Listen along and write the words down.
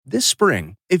This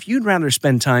spring, if you'd rather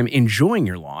spend time enjoying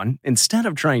your lawn instead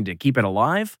of trying to keep it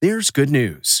alive, there's good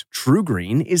news.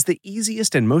 TruGreen is the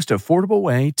easiest and most affordable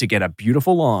way to get a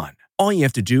beautiful lawn. All you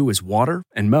have to do is water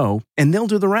and mow, and they'll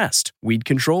do the rest. Weed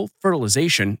control,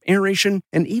 fertilization, aeration,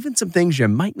 and even some things you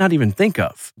might not even think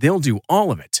of. They'll do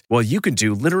all of it, while you can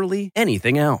do literally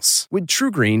anything else. With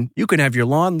TruGreen, you can have your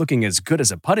lawn looking as good as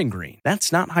a putting green.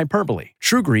 That's not hyperbole.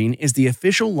 TruGreen is the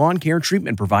official lawn care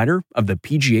treatment provider of the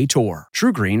PGA Tour.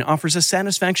 TruGreen offers a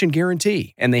satisfaction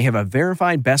guarantee, and they have a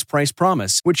verified best price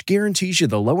promise, which guarantees you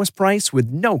the lowest price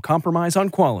with no compromise on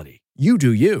quality. You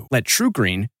do you. Let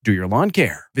TruGreen do your lawn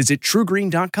care. Visit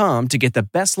TruGreen.com to get the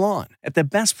best lawn at the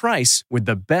best price with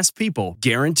the best people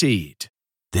guaranteed.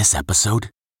 This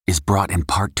episode is brought in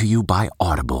part to you by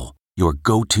Audible, your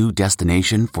go-to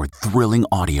destination for thrilling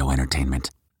audio entertainment.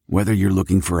 Whether you're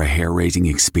looking for a hair-raising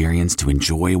experience to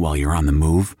enjoy while you're on the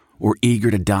move or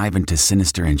eager to dive into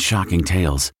sinister and shocking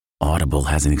tales, Audible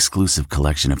has an exclusive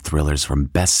collection of thrillers from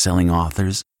best-selling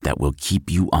authors that will keep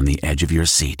you on the edge of your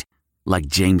seat. Like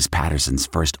James Patterson's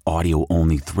first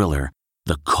audio-only thriller,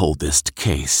 The Coldest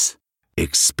Case.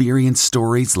 Experience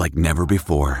stories like never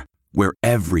before, where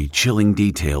every chilling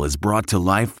detail is brought to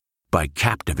life by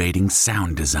captivating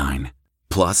sound design.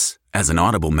 Plus, as an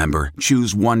Audible member,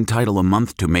 choose one title a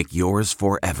month to make yours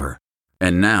forever.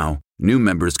 And now, new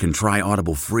members can try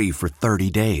Audible free for 30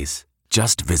 days.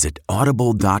 Just visit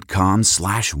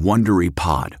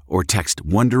audible.com/WonderyPod or text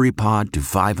WonderyPod to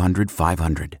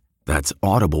 500-500. That's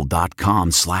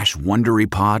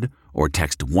audible.com/WonderyPod or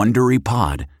text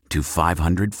WonderyPod to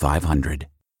 500-500.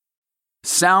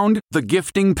 Sound the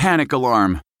gifting panic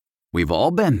alarm. We've all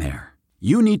been there.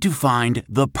 You need to find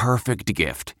the perfect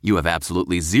gift. You have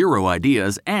absolutely zero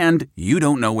ideas and you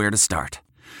don't know where to start.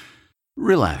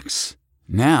 Relax.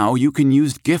 Now you can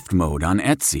use gift mode on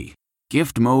Etsy.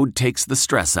 Gift mode takes the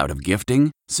stress out of gifting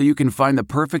so you can find the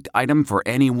perfect item for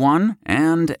anyone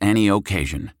and any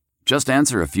occasion. Just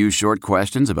answer a few short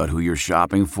questions about who you're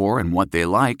shopping for and what they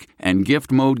like, and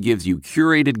Gift Mode gives you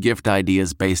curated gift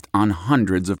ideas based on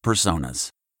hundreds of personas.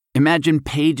 Imagine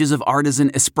pages of artisan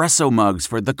espresso mugs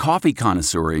for the coffee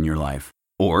connoisseur in your life.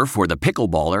 Or for the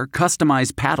pickleballer,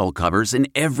 customized paddle covers in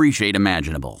every shade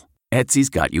imaginable. Etsy's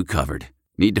got you covered.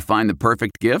 Need to find the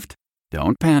perfect gift?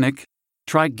 Don't panic.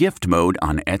 Try Gift Mode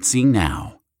on Etsy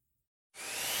now.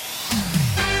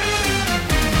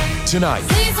 Tonight,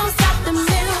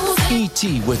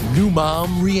 E.T. with new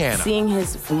mom Rihanna. Seeing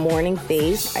his morning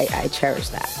face, I cherish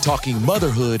that. Talking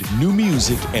motherhood, new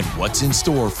music, and what's in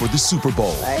store for the Super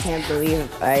Bowl. I can't believe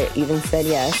I even said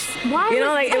yes. Why? You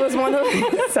know, like, it was one of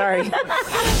those... Sorry.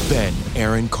 Then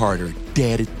Aaron Carter,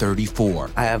 dead at 34.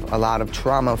 I have a lot of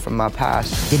trauma from my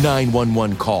past. The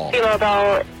 911 call. You know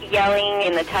about yelling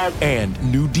in the tub. And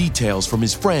new details from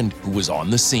his friend who was on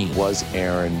the scene. Was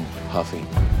Aaron huffing?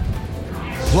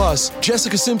 Plus,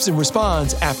 Jessica Simpson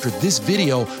responds after this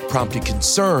video prompted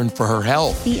concern for her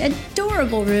health. The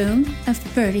adorable room of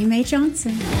Bertie Mae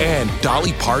Johnson. And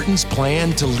Dolly Parton's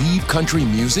plan to leave country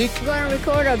music. We're going to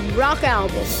record a rock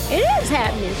album. It is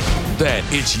happening. Then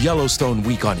it's Yellowstone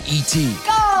week on E.T.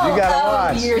 Go! You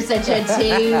gotta watch. You're such a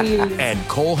tease. And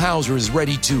Cole Hauser is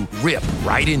ready to rip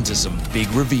right into some big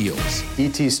reveals.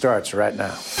 E.T. starts right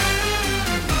now.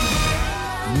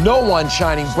 No one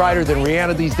shining brighter than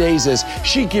Rihanna these days as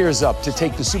she gears up to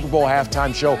take the Super Bowl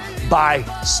halftime show by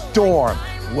storm.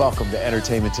 Welcome to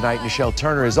Entertainment Tonight. Nichelle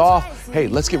Turner is off. Hey,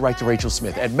 let's get right to Rachel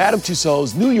Smith at Madame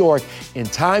Tussauds, New York, in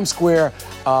Times Square.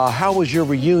 How was your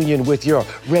reunion with your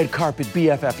red carpet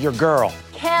BFF, your girl?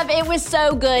 Kev, it was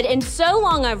so good and so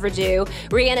long overdue.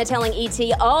 Rihanna telling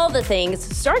E.T. all the things,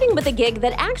 starting with a gig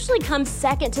that actually comes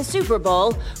second to Super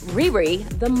Bowl, Riri,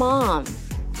 the mom.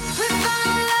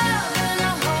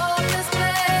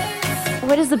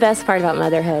 What is the best part about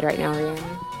motherhood right now, Rihanna?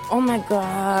 Oh my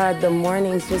God, the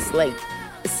mornings, just like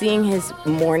seeing his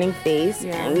morning face.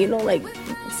 Yeah. And you know, like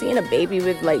seeing a baby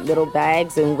with like little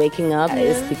bags and waking up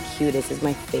is the cutest. It's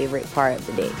my favorite part of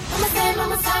the day.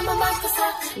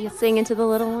 You sing into the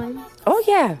little one? Oh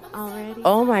yeah. Already?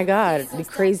 Oh my God, the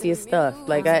craziest stuff.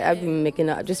 Like I've been making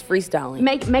up, just freestyling.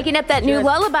 Making up that new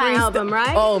lullaby album,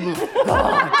 right? Oh my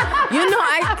God. You know,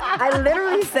 I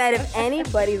literally said if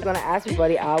anybody's gonna ask me for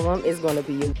the album, it's gonna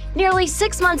be you. Nearly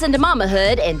 6 months into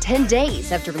mamahood and 10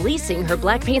 days after releasing her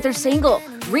Black Panther single,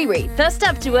 Riri fessed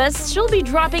up to us she'll be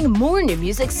dropping more new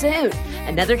music soon.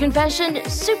 Another confession,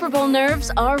 Super Bowl nerves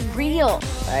are real.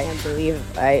 I can't believe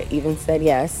I even said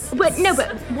yes. But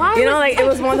why? You know, like it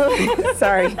was one of those,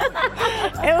 sorry.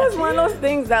 It was one of those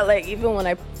things that like even when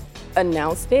I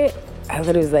announced it, I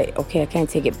literally was like, okay, I can't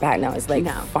take it back now. It's like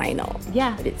final.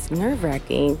 Yeah. But it's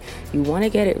nerve-wracking. You want to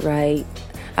get it right.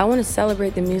 I want to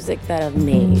celebrate the music that I've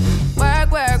made.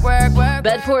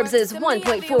 But Forbes'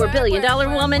 $1.4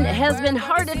 billion woman has been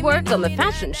hard at work on the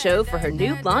fashion show for her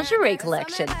new lingerie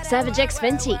collection. Savage X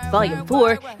Fenty Volume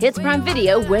 4 hits Prime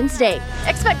Video Wednesday.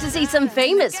 Expect to see some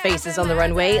famous faces on the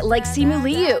runway like Simu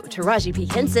Liu, Taraji P.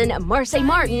 Henson, Marseille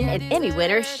Martin, and Emmy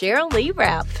winner Sheryl Lee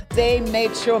Ralph. They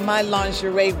made sure my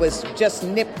lingerie was just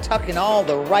nip-tucked in all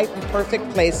the right and perfect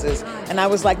places. And I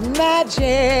was like,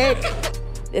 magic!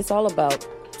 It's all about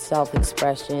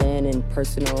self-expression and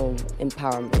personal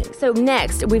empowerment. So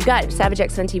next, we've got Savage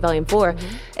X Fenty Volume 4.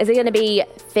 Is it going to be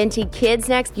Fenty Kids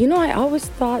next? You know, I always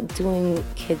thought doing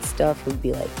kid stuff would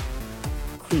be like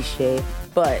cliche,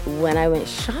 but when I went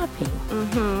shopping,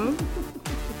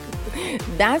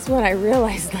 that's when I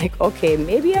realized, like, okay,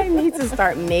 maybe I need to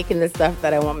start making the stuff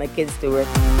that I want my kids to wear.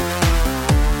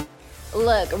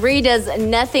 Look, Ree does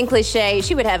nothing cliche.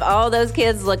 She would have all those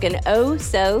kids looking oh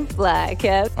so fly,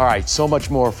 Kev. All right, so much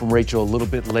more from Rachel a little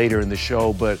bit later in the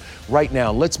show, but right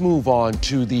now, let's move on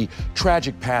to the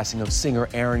tragic passing of singer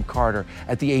Aaron Carter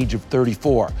at the age of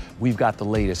 34. We've got the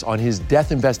latest on his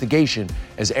death investigation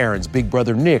as Aaron's big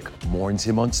brother Nick mourns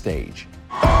him on stage.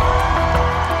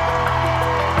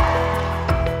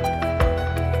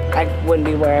 I wouldn't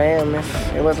be where I am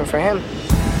if it wasn't for him.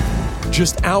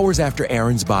 Just hours after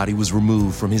Aaron's body was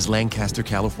removed from his Lancaster,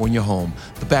 California home,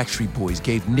 the Backstreet Boys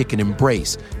gave Nick an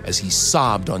embrace as he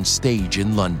sobbed on stage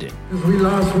in London. We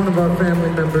lost one of our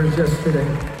family members yesterday.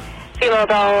 Female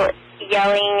doll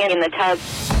yelling in the tub.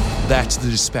 That's the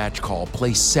dispatch call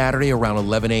placed Saturday around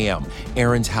 11 a.m.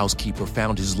 Aaron's housekeeper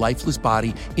found his lifeless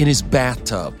body in his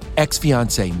bathtub.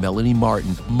 Ex-fiancée Melanie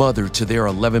Martin, mother to their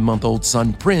 11-month-old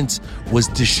son Prince, was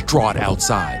distraught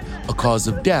outside. A cause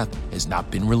of death has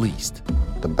not been released.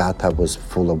 The bathtub was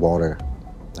full of water,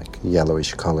 like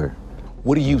yellowish color.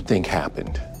 What do you think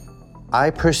happened?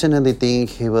 I personally think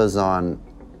he was on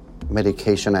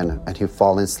medication and he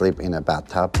fallen asleep in a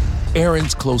bathtub.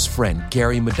 Aaron's close friend,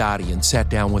 Gary Madadian, sat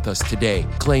down with us today,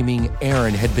 claiming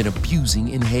Aaron had been abusing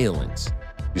inhalants.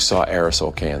 You saw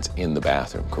aerosol cans in the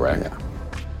bathroom, correct? Yeah.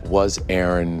 Was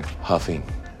Aaron huffing?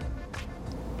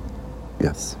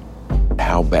 Yes.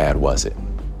 How bad was it?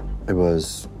 It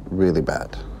was really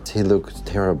bad. He looked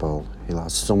terrible. He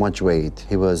lost so much weight.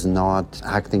 He was not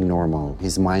acting normal.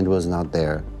 His mind was not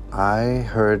there. I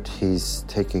heard he's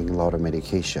taking a lot of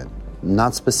medication.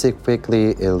 Not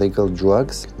specifically illegal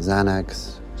drugs,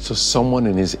 Xanax. So someone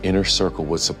in his inner circle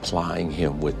was supplying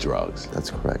him with drugs? That's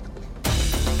correct.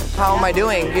 How am I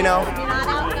doing? You know,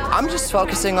 I'm just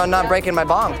focusing on not breaking my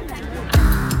bong.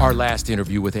 Our last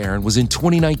interview with Aaron was in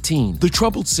 2019. The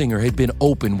troubled singer had been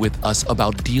open with us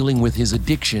about dealing with his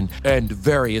addiction and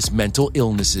various mental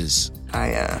illnesses.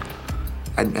 I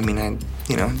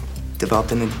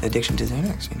developed an addiction to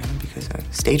Xanax, because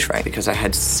of stage fright, because I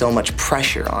had so much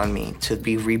pressure on me to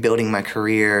be rebuilding my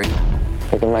career.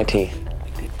 Look at my teeth.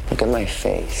 Look at my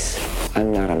face.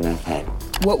 I'm not a meth head.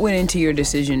 What went into your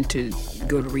decision to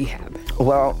go to rehab?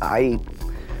 Well, I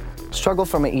struggle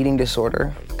from an eating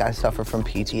disorder. I suffer from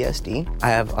PTSD. I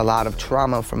have a lot of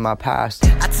trauma from my past.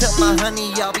 I tell my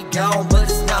honey I'll be gone, but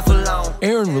it's not for long.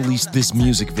 Aaron released this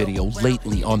music video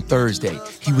lately on Thursday.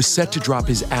 He was set to drop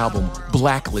his album,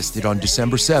 Blacklisted, on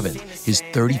December 7th, his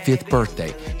 35th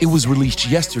birthday. It was released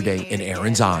yesterday in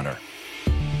Aaron's honor.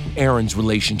 Aaron's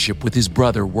relationship with his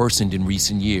brother worsened in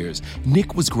recent years.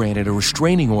 Nick was granted a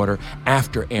restraining order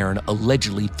after Aaron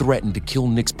allegedly threatened to kill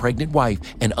Nick's pregnant wife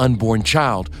and unborn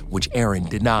child, which Aaron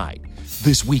denied.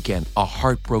 This weekend, a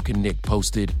heartbroken Nick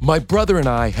posted, "My brother and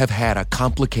I have had a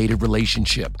complicated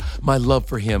relationship. My love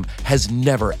for him has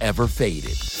never, ever faded."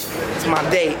 It's my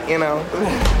date,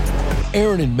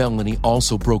 Aaron and Melanie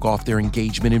also broke off their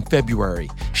engagement in February.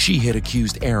 She had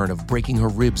accused Aaron of breaking her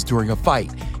ribs during a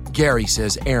fight. Gary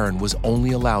says Aaron was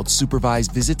only allowed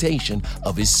supervised visitation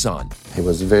of his son. He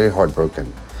was very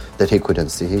heartbroken that he couldn't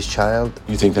see his child.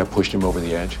 You think that pushed him over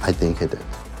the edge? I think it did.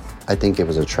 I think it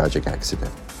was a tragic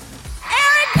accident.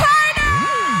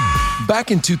 Back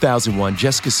in 2001,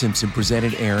 Jessica Simpson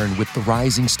presented Aaron with the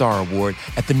Rising Star Award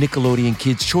at the Nickelodeon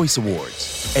Kids' Choice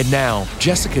Awards. And now,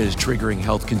 Jessica is triggering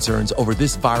health concerns over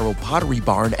this viral Pottery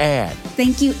Barn ad.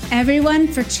 Thank you, everyone,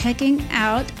 for checking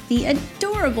out the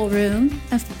adorable room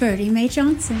of Bertie Mae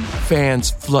Johnson. Fans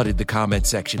flooded the comment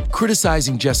section,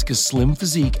 criticizing Jessica's slim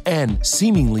physique and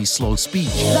seemingly slow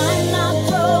speech.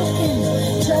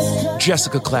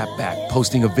 Jessica clapped back,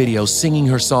 posting a video singing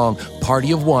her song,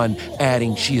 Party of One,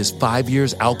 adding she is 5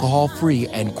 years alcohol-free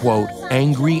and, quote,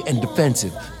 angry and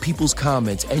defensive. People's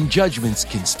comments and judgments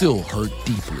can still hurt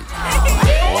deeply.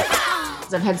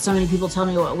 I've had so many people tell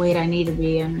me what weight I need to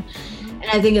be, and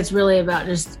I think it's really about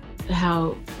just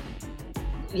how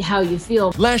how you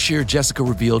feel. Last year, Jessica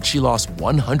revealed she lost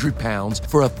 100 pounds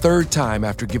for a third time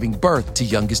after giving birth to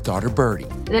youngest daughter Birdie.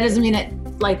 That doesn't mean that,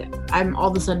 like, I'm all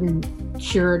of a sudden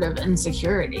cured of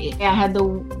insecurity. I had the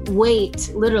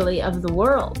weight, literally, of the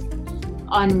world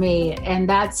on me, and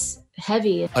that's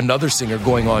heavy. Another singer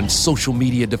going on social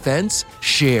media defense,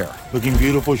 Cher. Looking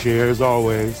beautiful, Cher, as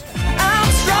always.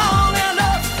 I'm strong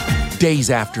enough.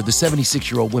 Days after the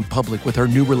 76-year-old went public with her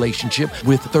new relationship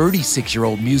with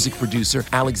 36-year-old music producer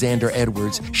Alexander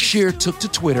Edwards, Cher took to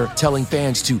Twitter telling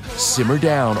fans to simmer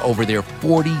down over their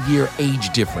 40-year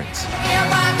age difference.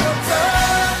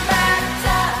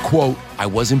 Quote, I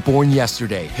wasn't born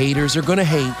yesterday. Haters are gonna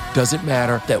hate. Doesn't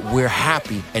matter that we're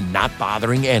happy and not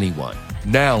bothering anyone.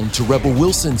 Now to Rebel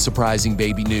Wilson's surprising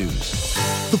baby news.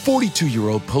 The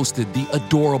 42-year-old posted the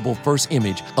adorable first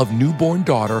image of newborn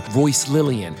daughter Royce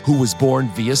Lillian, who was born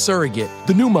via surrogate.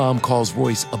 The new mom calls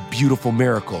Royce a beautiful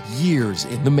miracle, years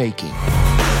in the making.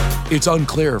 It's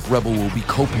unclear if Rebel will be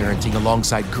co-parenting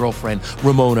alongside girlfriend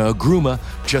Ramona Agruma.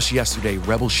 Just yesterday,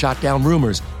 Rebel shot down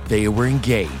rumors they were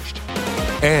engaged.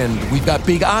 And we've got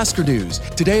big Oscar news.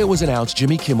 Today it was announced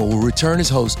Jimmy Kimmel will return as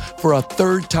host for a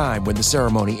third time when the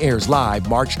ceremony airs live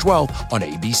March 12th on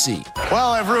ABC.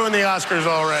 Well, I've ruined the Oscars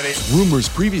already. Rumors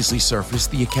previously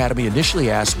surfaced the Academy initially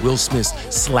asked Will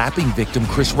Smith's slapping victim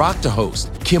Chris Rock to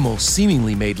host. Kimmel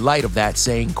seemingly made light of that,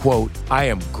 saying, quote, I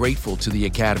am grateful to the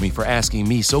Academy for asking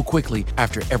me so quickly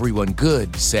after everyone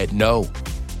good said no.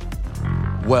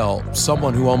 Well,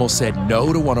 someone who almost said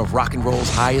no to one of rock and roll's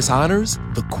highest honors,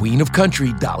 the Queen of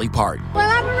Country, Dolly Parton. Well,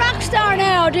 I'm a rock star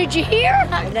now. Did you hear?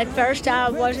 At first, I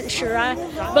wasn't sure I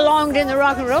belonged in the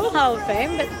Rock and Roll Hall of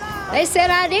Fame, but they said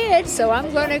I did, so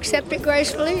I'm going to accept it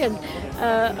gracefully and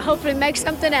hopefully make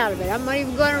something out of it. I'm not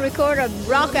even going to record a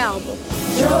rock album.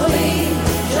 Jolene,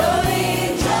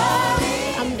 Jolene,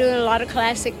 Jolene. I'm doing a lot of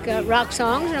classic rock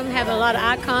songs, and I'm having a lot of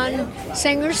icon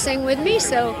singers sing with me,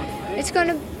 so it's going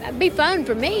to be fun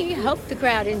for me. Hope the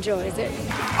crowd enjoys it.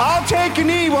 I'll take a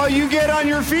knee while you get on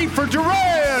your feet for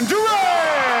Duran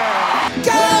Duran!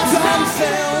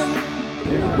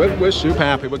 We're super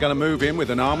happy. We're going to move in with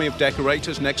an army of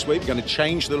decorators next week. We're going to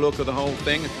change the look of the whole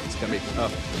thing. It's going to be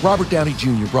perfect. Robert Downey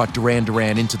Jr. brought Duran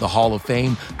Duran into the Hall of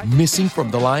Fame. Missing from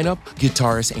the lineup,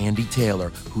 guitarist Andy Taylor,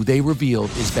 who they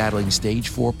revealed is battling stage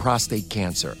 4 prostate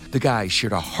cancer. The guys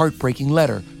shared a heartbreaking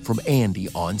letter from Andy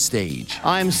on stage.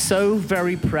 I am so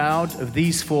very proud of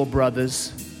these 4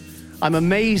 brothers. I'm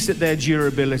amazed at their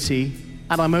durability,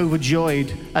 and I'm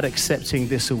overjoyed at accepting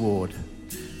this award.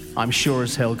 I'm sure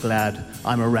as hell glad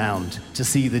I'm around to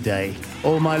see the day.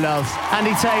 All my love,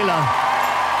 Andy Taylor.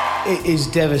 It is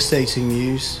devastating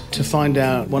news to find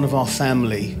out one of our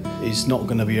family is not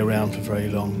going to be around for very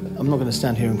long. I'm not going to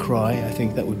stand here and cry. I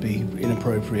think that would be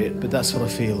inappropriate, but that's what I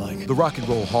feel like. The Rock and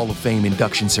Roll Hall of Fame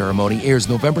induction ceremony airs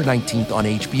November 19th on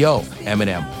HBO.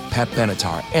 Eminem, Pat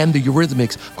Benatar, and the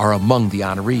Eurythmics are among the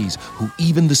honorees, who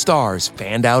even the stars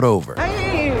fanned out over.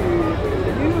 Hey, you!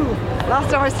 Last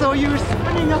time I saw you were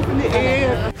spinning up in the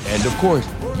air. And of course,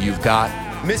 you've got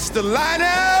Mr.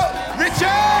 Lionel Richie!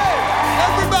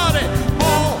 Everybody,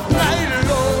 all night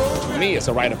long! To me, it's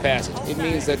a rite of passage. It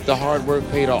means that the hard work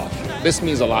paid off. This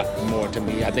means a lot more to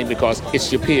me, I think, because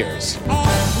it's your peers.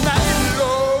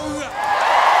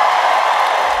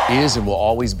 Is and will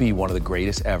always be one of the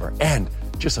greatest ever, and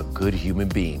just a good human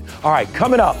being. All right,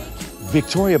 coming up,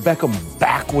 Victoria Beckham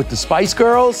back with the Spice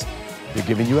Girls. They're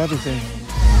giving you everything.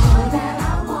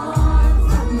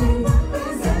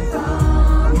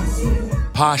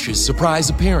 Posh's surprise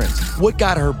appearance. What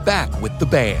got her back with the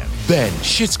band? Then,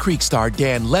 Schitt's Creek star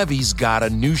Dan Levy's got a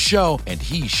new show, and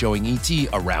he's showing E.T.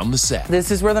 around the set. This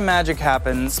is where the magic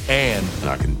happens. And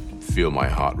I can feel my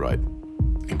heart rate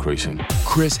increasing.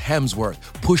 Chris Hemsworth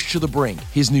pushed to the brink,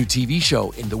 his new TV show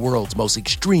in the world's most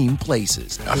extreme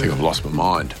places. I think I've lost my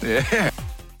mind. Yeah.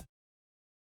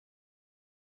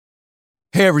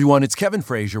 Hey everyone, it's Kevin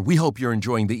Frazier. We hope you're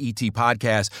enjoying the ET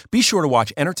podcast. Be sure to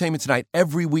watch Entertainment Tonight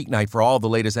every weeknight for all the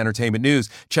latest entertainment news.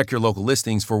 Check your local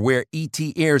listings for where ET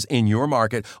airs in your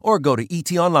market or go to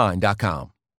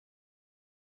etonline.com.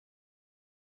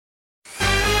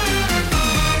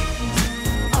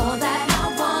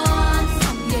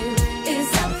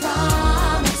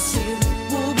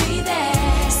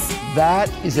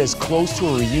 That is as close to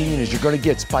a reunion as you're going to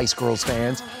get, Spice Girls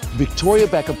fans. Victoria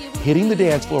Beckham hitting the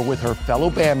dance floor with her fellow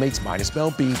bandmates, minus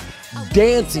Mel B,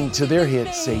 dancing to their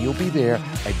hit, Say You'll Be There,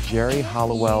 at Jerry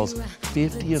Halliwell's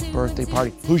 50th birthday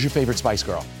party. Who's your favorite Spice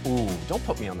Girl? Ooh, don't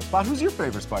put me on the spot. Who's your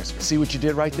favorite Spice Girl? See what you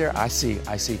did right there? I see.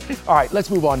 All right, let's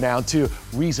move on now to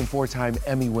reason 4-time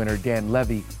Emmy winner Dan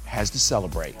Levy has to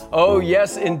celebrate. Oh,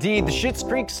 yes, indeed. The Schitt's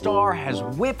Creek star has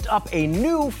whipped up a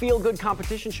new feel-good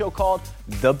competition show called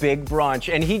The Big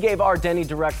Brunch, and he gave our Denny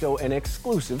Directo an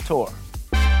exclusive tour.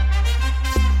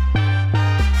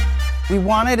 We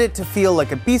wanted it to feel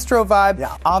like a bistro vibe.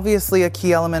 Yeah. Obviously, a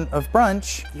key element of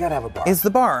brunch you gotta have a bar. Is the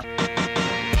bar.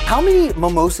 How many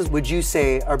mimosas would you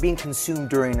say are being consumed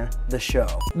during the show?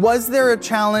 Was there a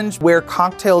challenge where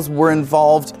cocktails were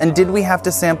involved, and did we have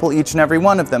to sample each and every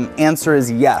one of them? Answer is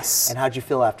yes. And how'd you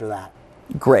feel after that?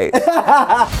 Great.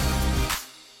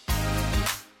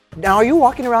 Now, are you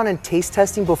walking around and taste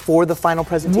testing before the final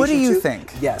presentation? What do you too?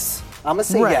 think? Yes. I'm gonna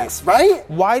say yes, right?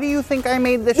 Why do you think I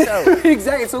made the show?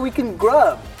 Exactly, so we can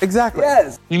grub. Exactly.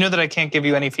 Yes. You know that I can't give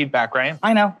you any feedback, right?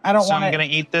 I know. I don't want it. So I'm gonna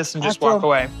eat this and just walk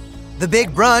away. The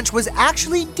Big Brunch was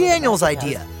actually Daniel's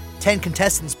idea. 10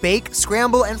 contestants bake,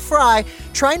 scramble, and fry,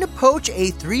 trying to poach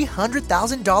a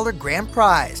 $300,000 grand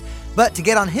prize. But to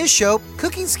get on his show,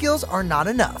 cooking skills are not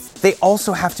enough. They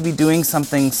also have to be doing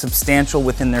something substantial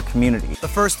within their community. The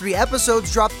first 3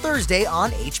 episodes drop Thursday on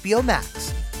HBO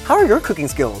Max. How are your cooking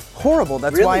skills? Horrible.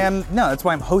 That's Really?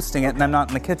 why I'm hosting it and I'm not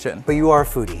in the kitchen. But you are a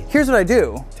foodie. Here's what I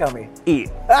do. Tell me.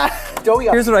 Eat. Don't eat.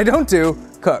 Here's what I don't do.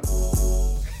 Cook.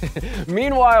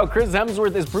 Meanwhile, Chris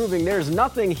Hemsworth is proving there's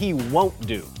nothing he won't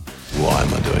do. Why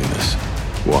am I doing this?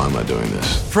 Why am I doing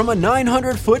this? From a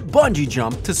 900-foot bungee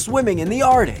jump to swimming in the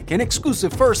Arctic, an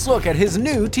exclusive first look at his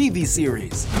new TV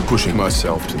series. I'm pushing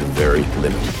myself to the very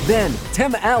limit. Then,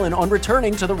 Tim Allen on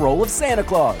returning to the role of Santa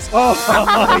Claus. Oh,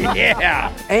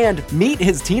 yeah. And meet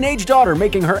his teenage daughter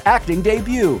making her acting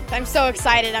debut. I'm so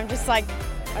excited. I'm just like,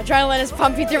 adrenaline is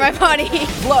pumping through my body.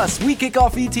 Plus, we kick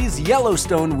off ET's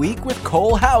Yellowstone week with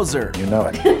Cole Hauser. You know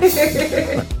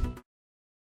it.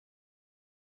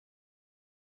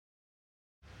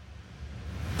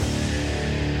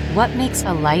 What makes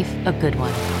a life a good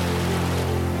one?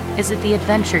 Is it the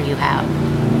adventure you have?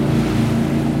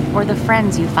 Or the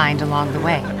friends you find along the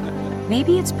way?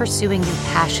 Maybe it's pursuing your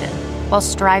passion while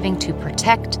striving to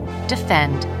protect,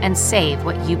 defend, and save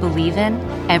what you believe in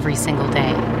every single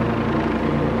day.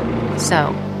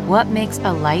 So, what makes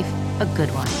a life a good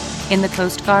one? In the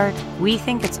Coast Guard, we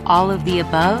think it's all of the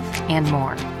above and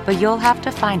more, but you'll have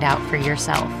to find out for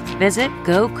yourself. Visit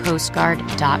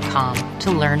gocoastguard.com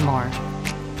to learn more.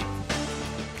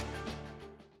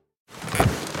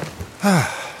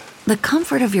 The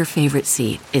comfort of your favorite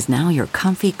seat is now your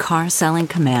comfy car-selling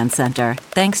command center,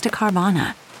 thanks to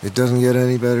Carvana. It doesn't get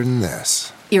any better than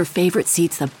this. Your favorite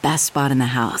seat's the best spot in the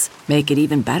house. Make it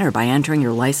even better by entering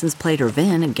your license plate or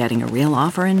VIN and getting a real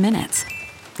offer in minutes.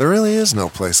 There really is no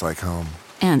place like home.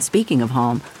 And speaking of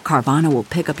home, Carvana will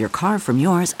pick up your car from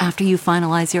yours after you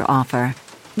finalize your offer.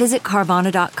 Visit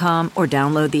Carvana.com or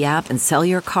download the app and sell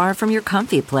your car from your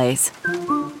comfy place.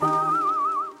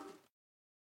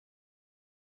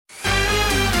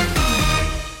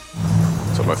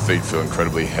 So my feet feel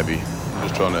incredibly heavy. I'm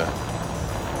just trying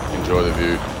to enjoy the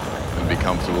view and be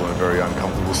comfortable in a very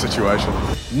uncomfortable situation.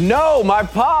 No, my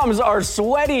palms are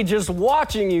sweaty just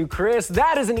watching you, Chris.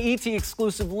 That is an ET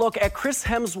exclusive look at Chris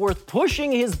Hemsworth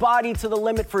pushing his body to the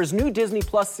limit for his new Disney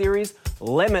Plus series,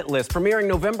 Limitless, premiering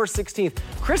November 16th.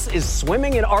 Chris is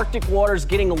swimming in Arctic waters,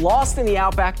 getting lost in the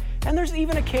outback, and there's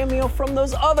even a cameo from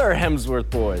those other Hemsworth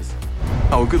boys.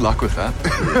 Oh, good luck with that.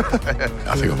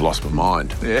 I think I've lost my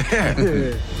mind.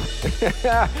 Yeah.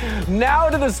 Now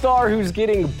to the star who's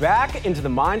getting back into the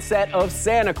mindset of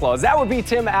Santa Claus. That would be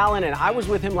Tim Allen, and I was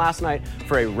with him last night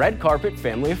for a red carpet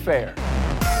family affair.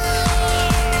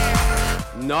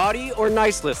 Naughty or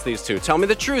nice list, these two? Tell me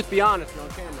the truth, be honest, no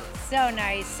camera. So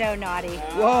nice, so naughty.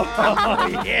 Whoa,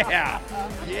 yeah.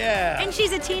 Yeah. And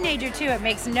she's a teenager too, it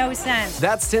makes no sense.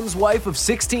 That's Tim's wife of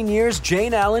 16 years,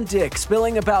 Jane Allen Dick,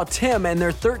 spilling about Tim and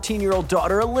their 13-year-old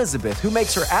daughter, Elizabeth, who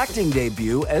makes her acting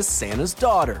debut as Santa's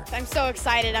daughter. I'm so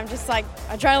excited, I'm just like,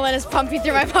 adrenaline is pumping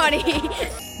through my body.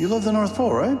 You love the North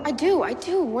Pole, right? I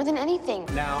do, more than anything.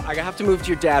 Now, I have to move to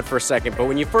your dad for a second, but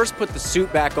when you first put the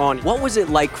suit back on, what was it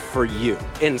like for you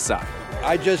inside?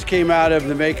 I just came out of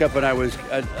the makeup and I was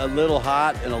a little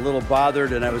hot and a little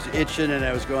bothered and I was itching and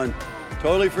I was going,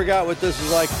 totally forgot what this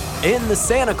is like. In the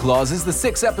Santa Claus is the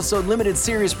 6-episode limited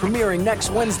series premiering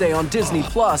next Wednesday on Disney+.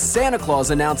 Santa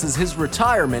Claus announces his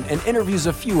retirement and interviews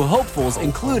a few hopefuls,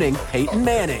 including Peyton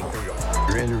Manning.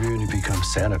 You're interviewing to become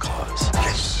Santa Claus.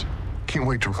 Yes. can't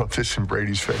wait to rub this in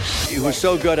Brady's face. He was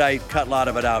so good, I cut a lot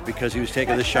of it out because he was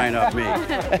taking the shine off me.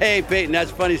 Hey, Peyton,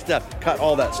 that's funny stuff. Cut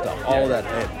all that stuff, all of that.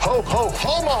 Hey. Ho, ho,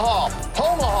 Omaha!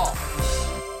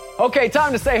 Omaha! Okay,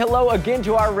 time to say hello again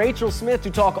to our Rachel Smith to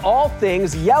talk all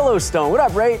things Yellowstone. What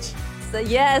up, Rach? So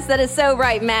yes, that is so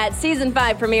right, Matt. Season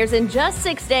 5 premieres in just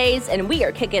 6 days, and we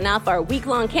are kicking off our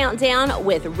week-long countdown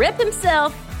with Rip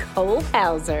himself, Cole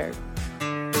Hauser.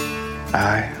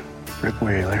 I, Rick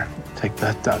Wheeler, take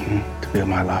Beth Dutton to be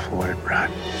my lawful wedded bride.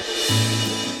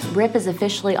 Rip is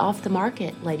officially off the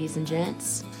market, ladies and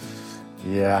gents.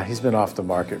 Yeah, he's been off the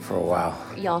market for a while.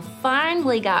 Y'all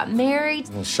finally got married.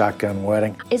 A shotgun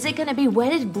wedding. Is it gonna be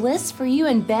wedded bliss for you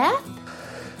and Beth?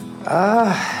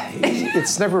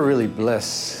 It's never really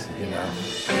bliss, you know.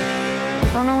 I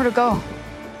don't know where to go.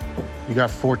 You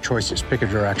got 4 choices. Pick a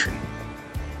direction.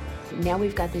 Now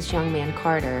we've got this young man,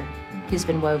 Carter, who's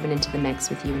been woven into the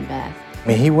mix with you and Beth. I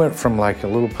mean, he went from like a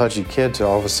little pudgy kid to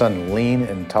all of a sudden lean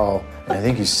and tall. And I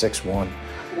think he's 6'1".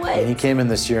 What? And he came in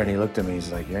this year and he looked at me,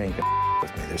 he's like, you ain't gonna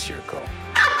with me this year, Cole.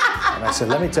 And I said,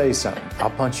 let me tell you something.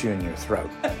 I'll punch you in your throat.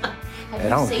 And I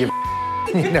don't give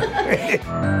you know.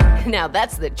 Now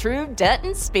that's the true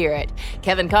Dutton spirit.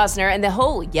 Kevin Costner and the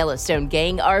whole Yellowstone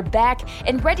gang are back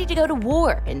and ready to go to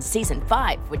war in Season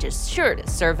 5, which is sure to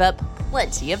serve up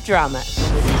plenty of drama.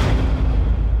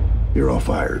 You're all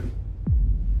fired.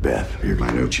 Beth, you're my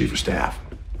new chief of staff.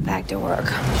 Back to work.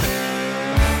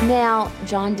 Now,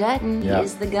 John Dutton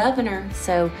is the governor,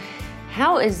 so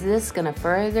how is this going to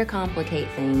further complicate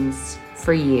things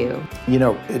for you? You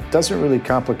know, it doesn't really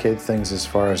complicate things as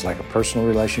far as like a personal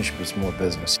relationship. It's more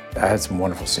business. I had some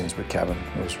wonderful scenes with Kevin.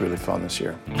 It was really fun this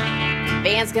year.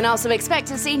 Fans can also expect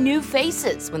to see new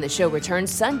faces when the show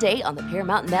returns Sunday on the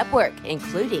Paramount Network,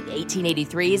 including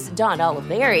 1883's Don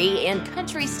Oliveri and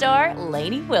country star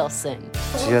Lainey Wilson.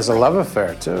 She has a love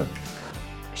affair, too.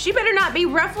 She better not be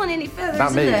ruffling any feathers.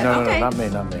 Not me. No, okay. not me.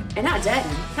 And not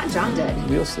Dutton. Not John Dutton.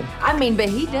 We'll see. I mean, but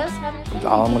he does have it.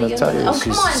 All I'm going to tell you is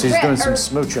she's doing some Brett,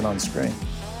 smooching on screen.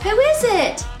 Who is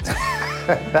it?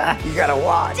 You got to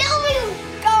watch. Tell me.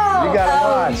 Go. You got to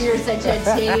watch. You're such a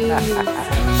tease.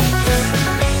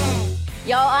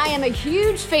 Y'all, I am a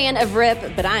huge fan of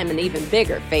Rip, but I am an even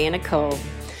bigger fan of Cole.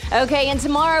 Okay, and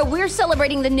tomorrow we're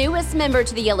celebrating the newest member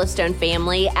to the Yellowstone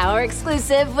family, our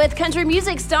exclusive with country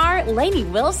music star Lainey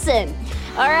Wilson.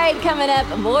 All right, coming up,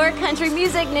 more country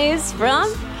music news from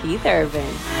Keith Urban.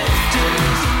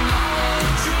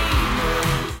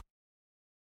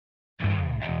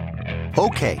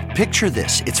 Okay, picture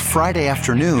this. It's Friday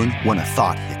afternoon when a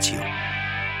thought hits you.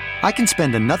 I can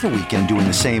spend another weekend doing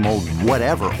the same old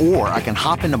whatever, or I can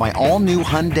hop into my all-new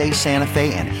Hyundai Santa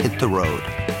Fe and hit the road.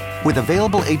 With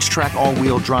available H-Track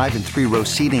all-wheel drive and 3-row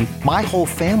seating, my whole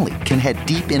family can head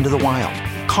deep into the wild.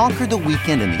 Conquer the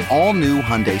weekend in the all-new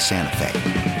Hyundai Santa Fe.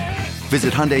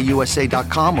 Visit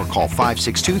HyundaiUSA.com or call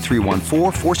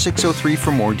 562-314-4603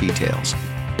 for more details.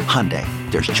 Hyundai,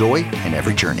 there's joy in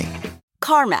every journey.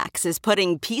 CarMax is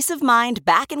putting peace of mind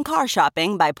back in car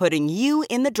shopping by putting you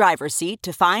in the driver's seat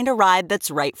to find a ride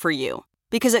that's right for you.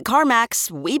 Because at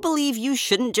CarMax, we believe you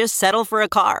shouldn't just settle for a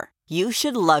car. You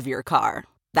should love your car.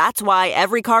 That's why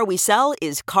every car we sell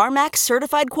is CarMax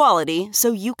certified quality,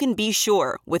 so you can be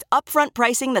sure with upfront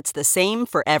pricing that's the same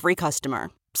for every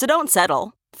customer. So don't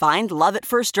settle. Find love at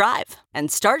first drive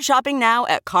and start shopping now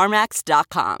at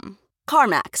CarMax.com.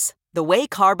 CarMax, the way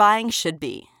car buying should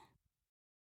be.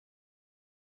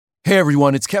 Hey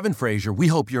everyone, it's Kevin Frazier. We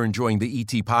hope you're enjoying the ET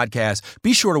podcast.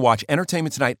 Be sure to watch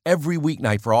Entertainment Tonight every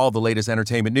weeknight for all the latest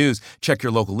entertainment news. Check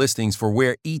your local listings for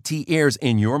where ET airs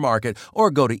in your market or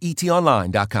go to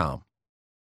etonline.com.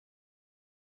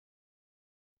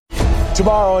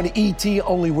 Tomorrow on ET,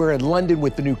 only we're in London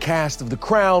with the new cast of The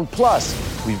Crown. Plus,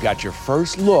 we've got your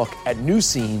first look at new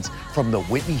scenes from the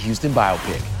Whitney Houston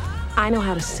biopic. I know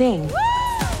how to sing.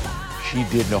 She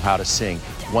did know how to sing.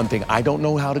 One thing I don't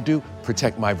know how to do,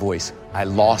 protect my voice. I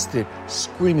lost it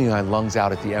screaming my lungs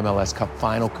out at the MLS Cup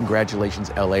final. Congratulations,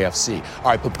 LAFC. All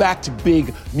right, but back to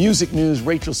big music news.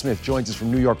 Rachel Smith joins us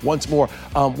from New York once more.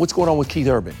 What's going on with Keith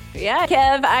Urban? Yeah,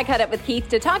 Kev, I caught up with Keith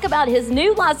to talk about his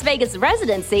new Las Vegas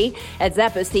residency at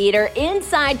Zappos Theater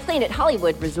inside Planet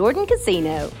Hollywood Resort and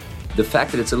Casino. The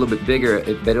fact that it's a little bit bigger,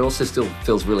 but it also still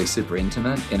feels really super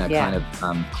intimate in a kind of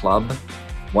club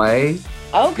way.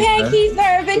 Okay, Keith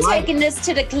Urban, taking us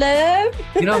to the club.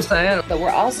 You know what I'm saying? But we're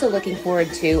also looking forward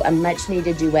to a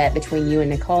much-needed duet between you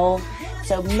and Nicole.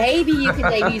 So maybe you can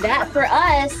debut that for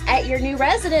us at your new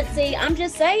residency. I'm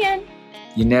just saying.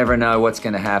 you never know what's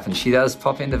going to happen. She does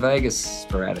pop into Vegas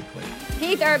sporadically.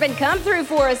 Keith Urban, come through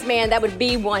for us, man. That would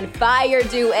be one fire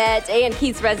duet. And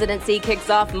Keith's residency kicks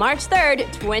off March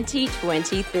 3rd,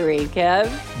 2023.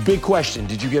 Kev? Big question.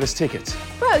 Did you get us tickets?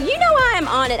 Bro, you know I am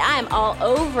on it. I am all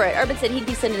over it. Urban said he'd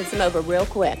be sending some over real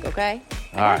quick, okay?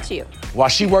 All right. Got you. While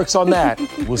she works on that,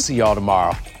 we'll see y'all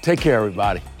tomorrow. Take care,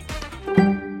 everybody.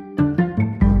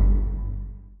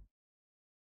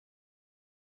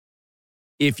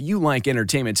 If you like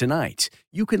Entertainment Tonight,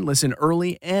 you can listen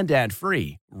early and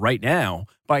ad-free right now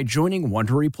by joining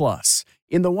Wondery Plus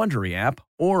in the Wondery app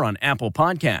or on Apple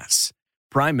Podcasts.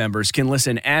 Prime members can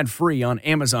listen ad-free on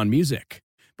Amazon Music.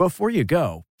 Before you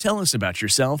go, tell us about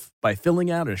yourself by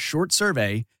filling out a short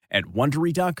survey at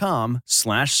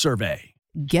Wondery.com/survey.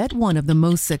 Get one of the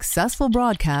most successful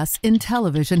broadcasts in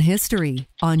television history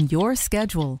on your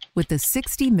schedule with the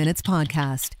 60 Minutes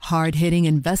Podcast. Hard-hitting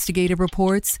investigative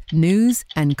reports, news,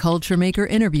 and culture maker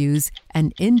interviews,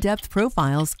 and in-depth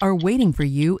profiles are waiting for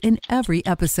you in every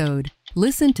episode.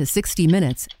 Listen to 60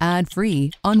 Minutes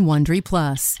ad-free on Wondery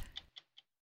Plus.